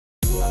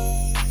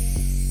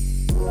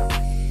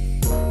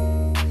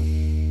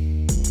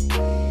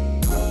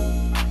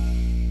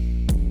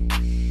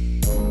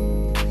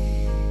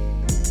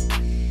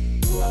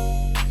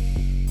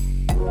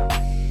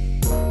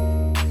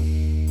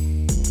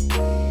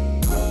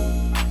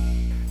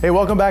Hey,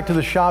 welcome back to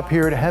the shop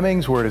here at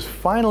Hemmings, where it is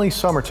finally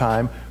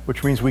summertime,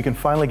 which means we can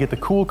finally get the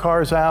cool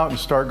cars out and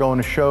start going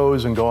to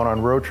shows and going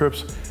on road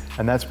trips,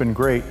 and that's been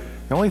great.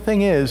 The only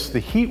thing is, the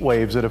heat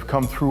waves that have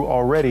come through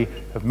already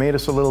have made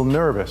us a little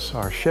nervous.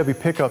 Our Chevy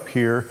pickup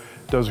here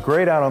does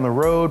great out on the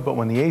road, but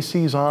when the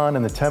AC's on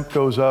and the temp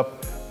goes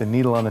up, the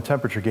needle on the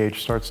temperature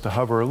gauge starts to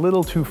hover a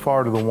little too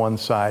far to the one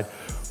side.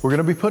 We're going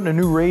to be putting a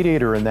new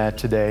radiator in that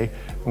today,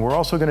 and we're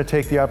also going to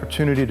take the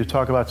opportunity to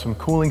talk about some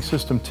cooling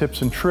system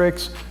tips and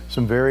tricks,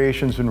 some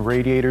variations in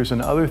radiators, and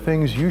other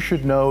things you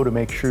should know to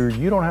make sure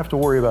you don't have to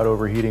worry about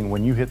overheating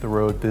when you hit the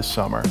road this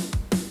summer.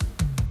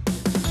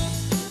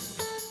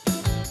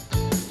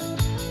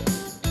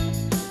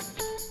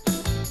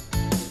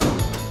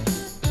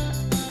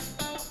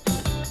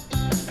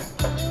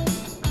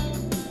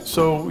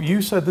 So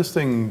you said this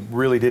thing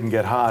really didn't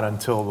get hot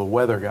until the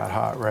weather got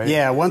hot, right?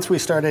 Yeah, once we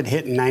started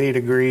hitting 90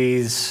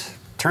 degrees,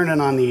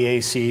 turning on the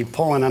AC,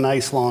 pulling a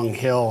nice long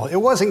hill, it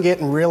wasn't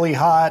getting really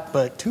hot,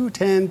 but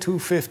 210,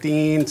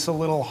 215, it's a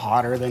little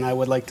hotter than I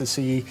would like to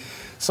see.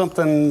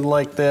 Something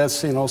like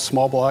this, you know,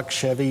 small block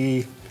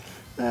Chevy,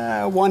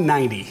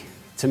 190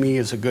 to me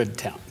is a good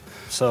temp.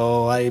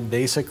 So I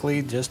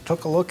basically just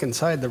took a look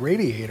inside the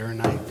radiator,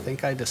 and I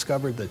think I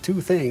discovered the two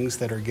things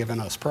that are giving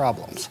us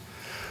problems.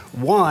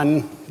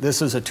 One,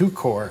 this is a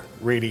 2-core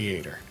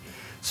radiator.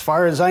 As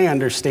far as I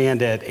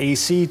understand it,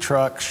 AC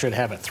trucks should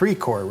have a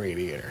 3-core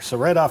radiator. So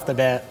right off the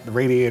bat, the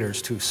radiator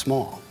is too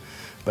small.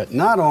 But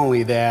not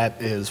only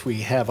that is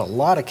we have a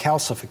lot of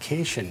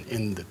calcification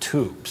in the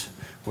tubes,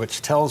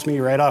 which tells me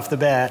right off the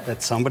bat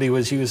that somebody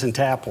was using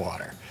tap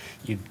water.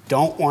 You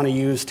don't want to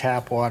use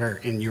tap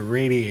water in your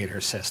radiator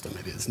system.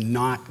 It is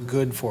not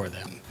good for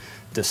them.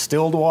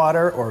 Distilled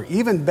water, or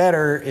even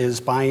better,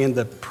 is buying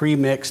the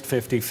pre-mixed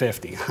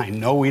 50-50. I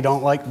know we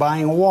don't like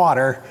buying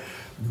water,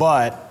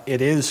 but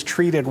it is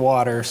treated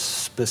water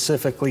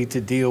specifically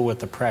to deal with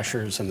the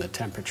pressures and the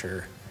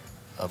temperature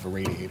of a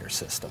radiator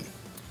system.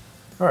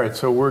 All right,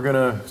 so we're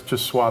gonna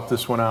just swap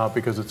this one out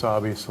because it's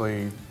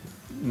obviously,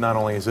 not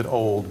only is it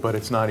old, but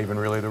it's not even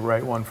really the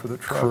right one for the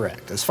truck.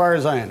 Correct, as far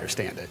as I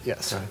understand it,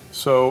 yes. Okay.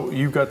 So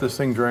you've got this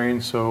thing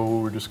drained, so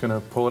we're just gonna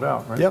pull it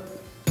out, right? Yep.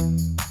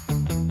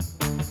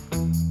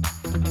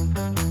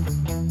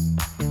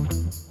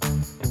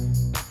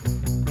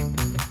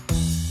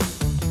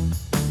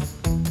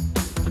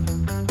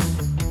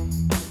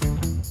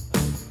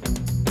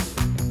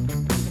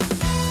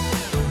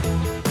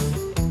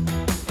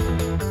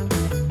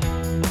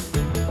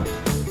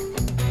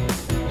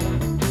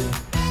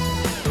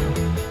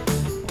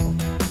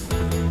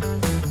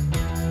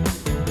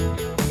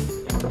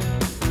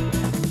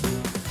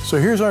 So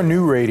here's our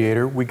new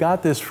radiator. We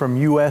got this from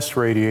US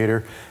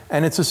Radiator,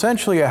 and it's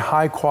essentially a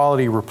high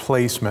quality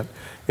replacement.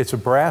 It's a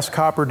brass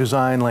copper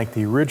design like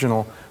the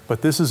original,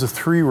 but this is a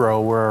 3-row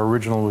where our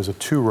original was a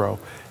 2-row.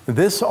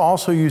 This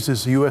also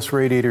uses US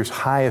Radiator's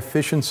high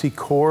efficiency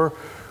core,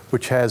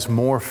 which has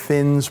more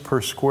fins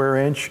per square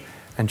inch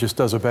and just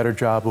does a better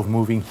job of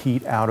moving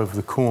heat out of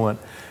the coolant.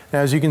 Now,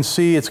 as you can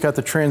see, it's got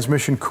the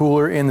transmission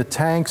cooler in the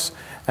tanks,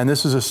 and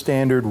this is a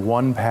standard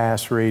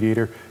 1-pass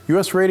radiator.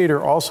 US Radiator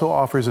also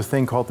offers a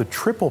thing called the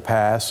triple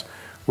pass,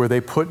 where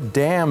they put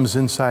dams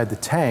inside the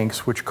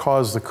tanks, which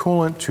cause the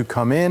coolant to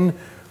come in,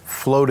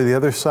 flow to the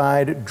other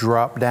side,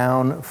 drop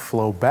down,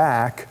 flow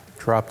back,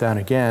 drop down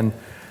again,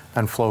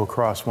 and flow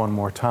across one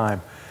more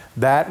time.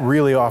 That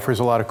really offers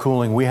a lot of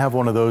cooling. We have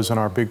one of those in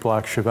our big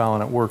block Chevelle,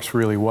 and it works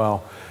really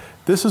well.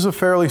 This is a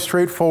fairly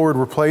straightforward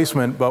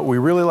replacement, but we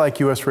really like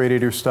US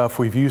Radiator stuff.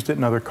 We've used it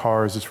in other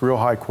cars. It's real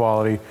high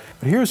quality.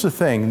 But here's the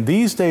thing.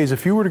 These days,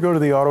 if you were to go to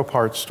the auto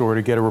parts store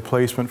to get a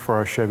replacement for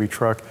our Chevy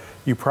truck,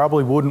 you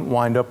probably wouldn't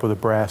wind up with a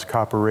brass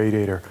copper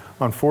radiator.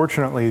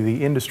 Unfortunately,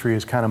 the industry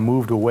has kind of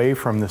moved away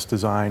from this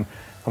design,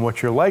 and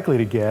what you're likely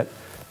to get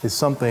is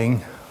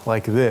something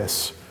like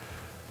this.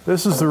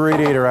 This is the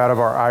radiator out of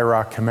our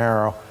IROC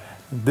Camaro.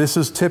 This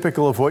is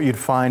typical of what you'd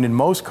find in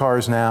most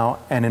cars now,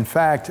 and in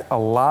fact, a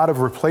lot of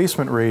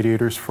replacement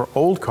radiators for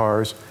old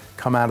cars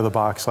come out of the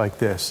box like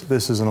this.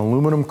 This is an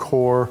aluminum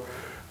core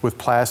with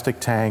plastic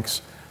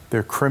tanks.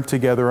 They're crimped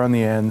together on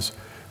the ends.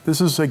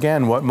 This is,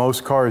 again, what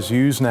most cars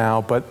use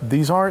now, but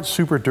these aren't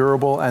super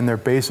durable and they're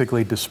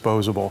basically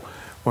disposable.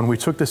 When we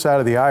took this out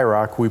of the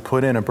IROC, we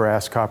put in a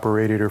brass copper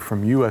radiator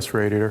from US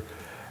Radiator,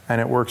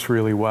 and it works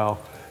really well.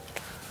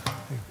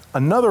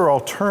 Another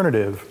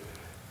alternative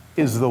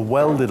is the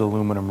welded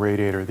aluminum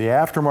radiator. The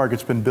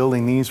aftermarket's been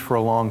building these for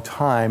a long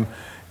time.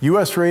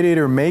 US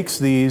Radiator makes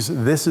these.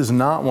 This is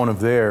not one of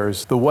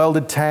theirs. The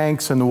welded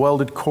tanks and the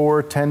welded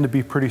core tend to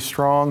be pretty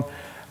strong,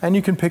 and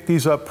you can pick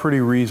these up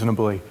pretty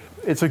reasonably.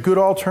 It's a good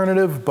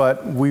alternative,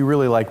 but we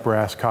really like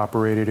brass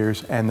copper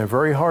radiators, and they're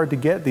very hard to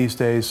get these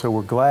days, so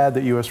we're glad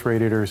that US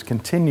Radiator has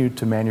continued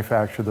to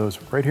manufacture those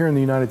right here in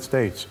the United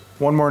States.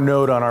 One more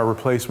note on our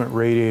replacement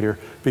radiator.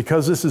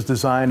 Because this is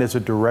designed as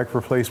a direct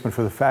replacement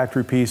for the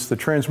factory piece, the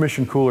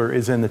transmission cooler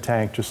is in the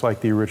tank just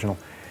like the original.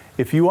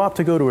 If you opt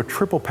to go to a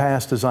triple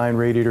pass design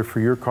radiator for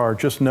your car,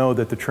 just know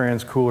that the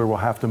trans cooler will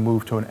have to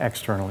move to an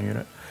external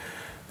unit.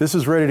 This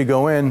is ready to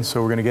go in,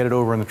 so we're going to get it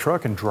over in the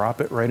truck and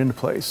drop it right into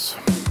place.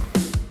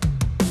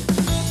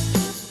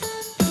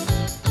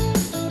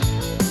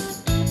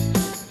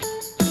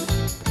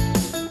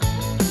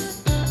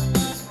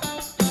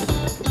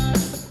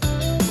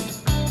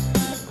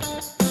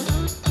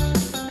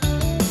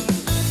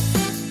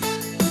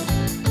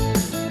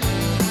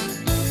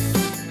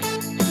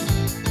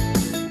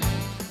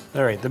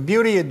 All right, the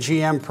beauty of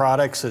GM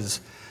products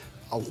is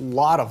a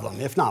lot of them,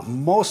 if not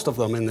most of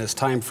them in this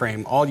time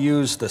frame, all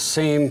use the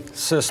same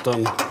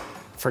system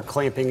for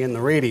clamping in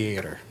the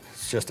radiator.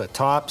 It's just a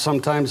top,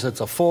 sometimes it's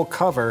a full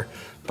cover,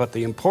 but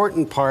the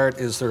important part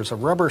is there's a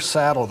rubber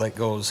saddle that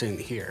goes in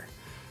here.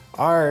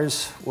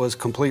 Ours was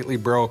completely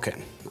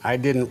broken. I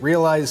didn't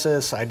realize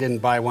this, I didn't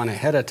buy one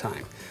ahead of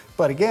time.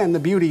 But again, the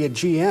beauty of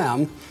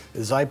GM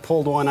is I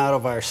pulled one out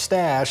of our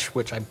stash,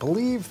 which I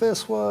believe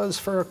this was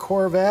for a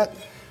Corvette.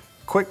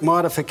 Quick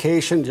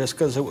modification just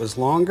because it was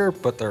longer,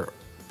 but they're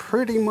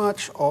pretty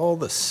much all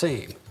the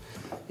same.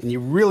 And you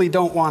really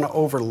don't want to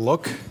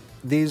overlook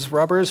these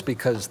rubbers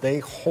because they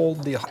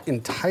hold the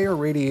entire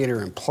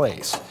radiator in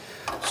place.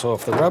 So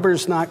if the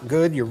rubber's not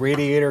good, your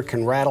radiator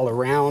can rattle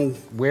around,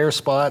 wear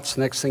spots,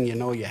 next thing you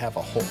know, you have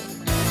a hole.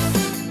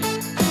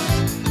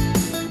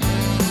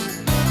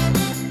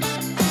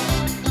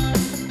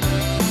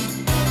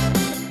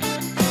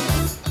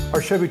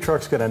 Our Chevy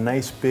truck's got a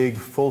nice big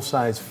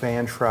full-size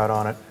fan shroud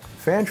on it.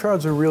 Fan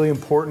shrouds are really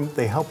important.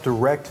 They help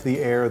direct the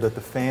air that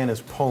the fan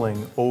is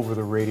pulling over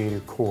the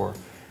radiator core.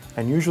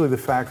 And usually the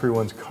factory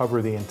ones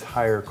cover the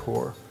entire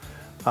core.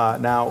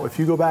 Now, if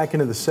you go back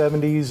into the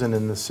 70s and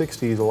in the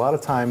 60s, a lot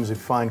of times you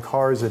find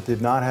cars that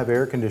did not have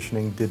air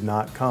conditioning did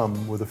not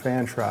come with a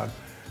fan shroud.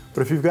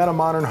 But if you've got a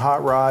modern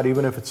hot rod,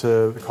 even if it's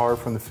a car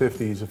from the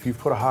 50s, if you've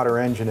put a hotter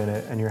engine in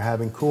it and you're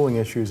having cooling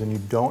issues and you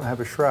don't have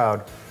a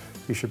shroud,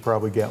 you should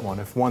probably get one.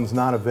 If one's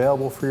not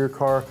available for your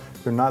car,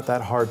 they're not that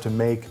hard to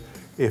make.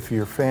 If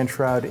your fan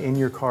shroud in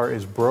your car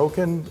is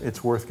broken,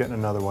 it's worth getting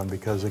another one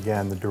because,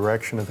 again, the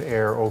direction of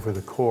air over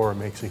the core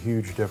makes a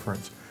huge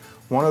difference.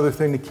 One other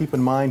thing to keep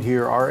in mind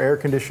here, our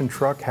air-conditioned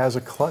truck has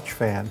a clutch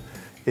fan.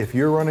 If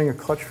you're running a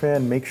clutch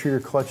fan, make sure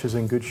your clutch is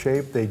in good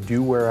shape. They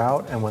do wear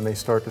out, and when they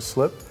start to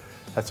slip,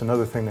 that's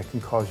another thing that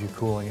can cause you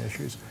cooling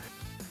issues.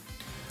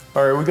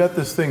 All right, we got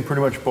this thing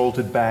pretty much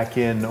bolted back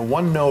in.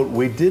 One note,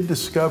 we did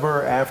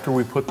discover after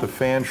we put the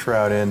fan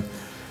shroud in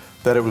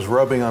that it was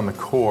rubbing on the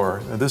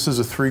core. Now, this is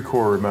a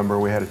 3-core, remember,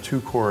 we had a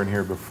 2-core in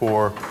here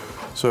before.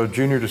 So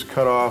Junior just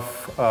cut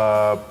off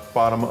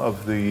bottom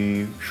of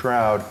the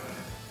shroud.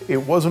 It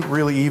wasn't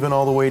really even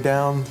all the way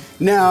down.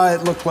 No,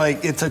 it looked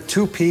like it's a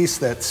 2-piece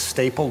that's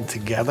stapled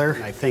together.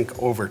 I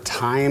think over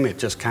time it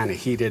just kind of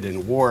heated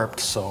and warped,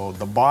 so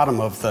the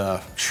bottom of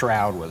the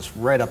shroud was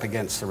right up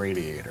against the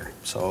radiator.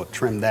 So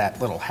trimmed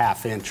that little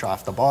 1/2 inch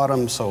off the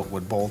bottom so it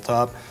would bolt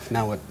up.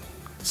 Now it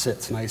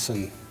sits nice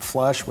and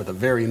flush with a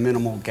very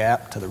minimal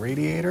gap to the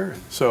radiator.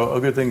 So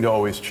a good thing to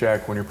always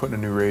check when you're putting a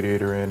new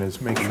radiator in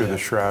is make sure the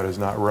shroud is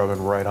not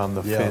rubbing right on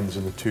the fins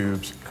and the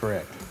tubes.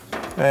 Correct.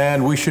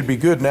 And we should be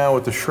good now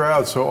with the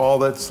shroud, so all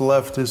that's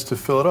left is to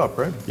fill it up,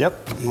 right?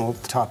 Yep, we'll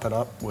top it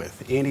up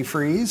with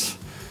antifreeze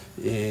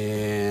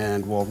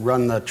and we'll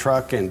run the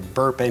truck and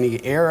burp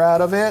any air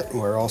out of it.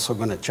 We're also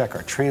going to check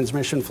our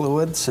transmission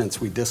fluid since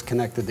we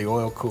disconnected the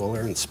oil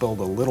cooler and spilled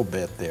a little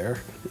bit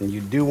there. And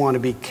you do want to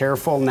be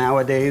careful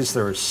nowadays.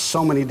 There are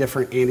so many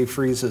different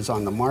antifreezes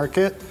on the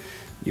market.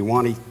 You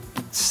want to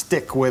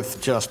stick with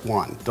just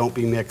one. Don't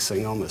be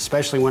mixing them,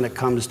 especially when it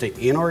comes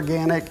to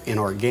inorganic.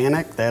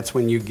 Inorganic, that's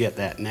when you get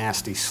that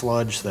nasty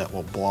sludge that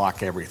will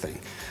block everything.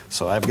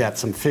 So I've got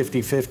some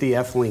 50/50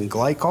 ethylene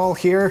glycol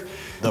here.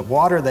 The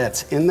water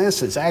that's in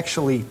this is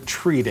actually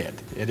treated.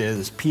 It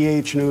is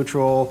pH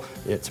neutral,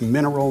 it's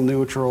mineral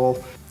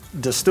neutral.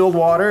 Distilled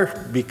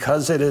water,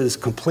 because it is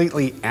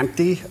completely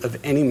empty of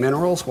any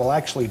minerals, will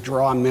actually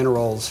draw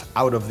minerals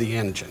out of the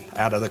engine,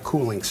 out of the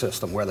cooling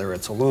system, whether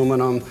it's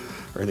aluminum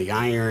or the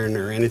iron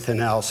or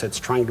anything else. It's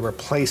trying to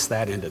replace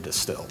that into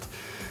distilled.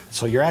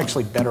 So you're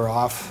actually better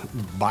off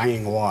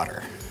buying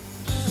water.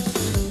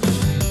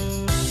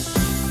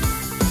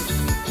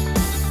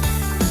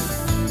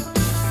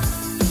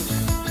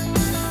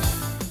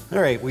 All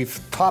right, we've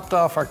topped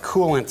off our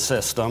coolant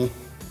system,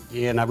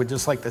 and I would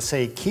just like to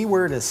say,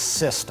 keyword is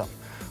system.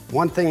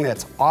 One thing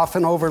that's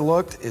often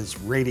overlooked is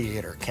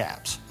radiator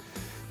caps.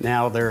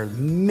 Now, there are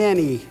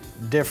many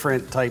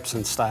different types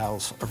and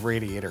styles of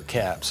radiator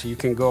caps. You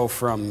can go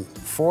from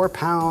 4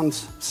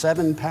 pounds,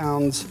 7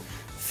 pounds,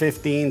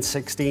 15,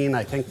 16,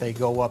 I think they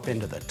go up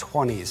into the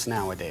 20s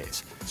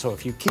nowadays. So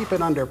if you keep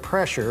it under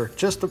pressure,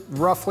 just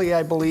roughly,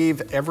 I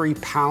believe, every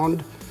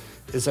pound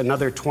is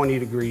another 20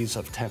 degrees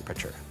of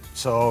temperature.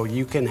 So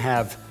you can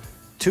have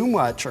too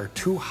much or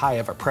too high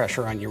of a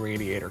pressure on your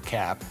radiator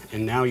cap,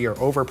 and now you're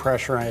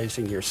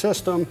overpressurizing your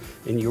system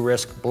and you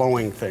risk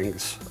blowing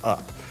things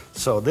up.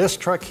 So this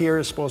truck here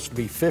is supposed to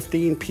be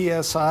 15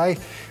 PSI.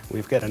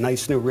 We've got a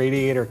nice new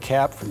radiator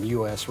cap from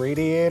US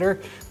Radiator.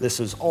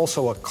 This is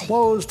also a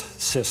closed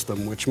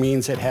system, which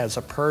means it has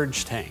a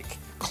purge tank.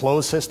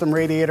 Closed system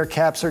radiator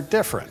caps are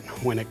different.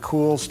 When it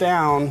cools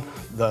down,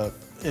 the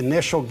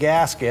initial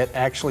gasket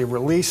actually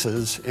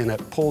releases and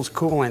it pulls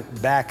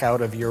coolant back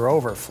out of your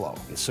overflow.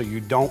 And so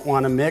you don't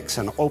want to mix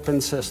an open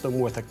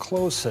system with a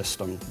closed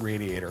system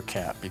radiator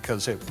cap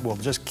because it will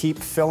just keep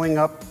filling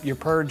up your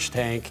purge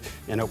tank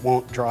and it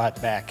won't draw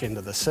it back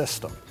into the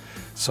system.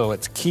 So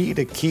it's key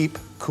to keep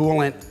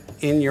coolant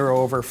in your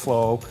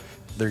overflow.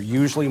 They're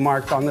usually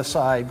marked on the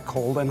side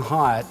cold and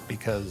hot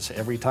because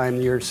every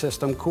time your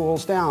system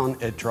cools down,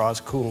 it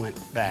draws coolant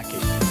back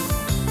in.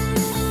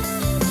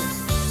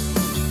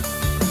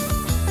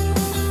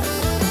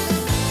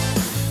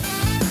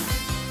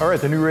 All right,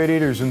 the new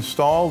radiator is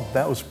installed.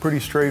 That was pretty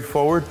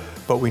straightforward,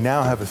 but we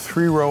now have a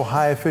 3-row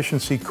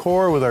high-efficiency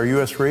core with our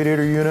US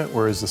radiator unit,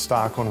 whereas the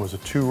stock one was a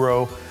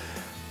 2-row.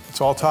 It's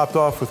all topped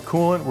off with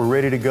coolant. We're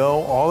ready to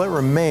go. All that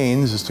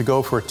remains is to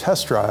go for a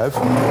test drive.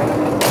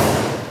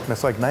 And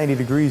it's like 90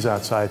 degrees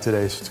outside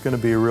today, so it's going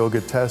to be a real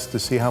good test to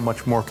see how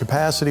much more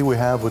capacity we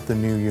have with the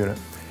new unit.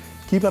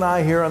 Keep an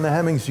eye here on the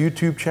Hemmings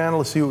YouTube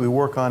channel to see what we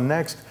work on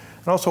next,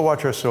 and also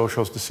watch our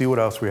socials to see what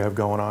else we have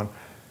going on.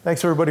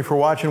 Thanks everybody for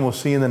watching. We'll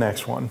see you in the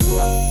next one.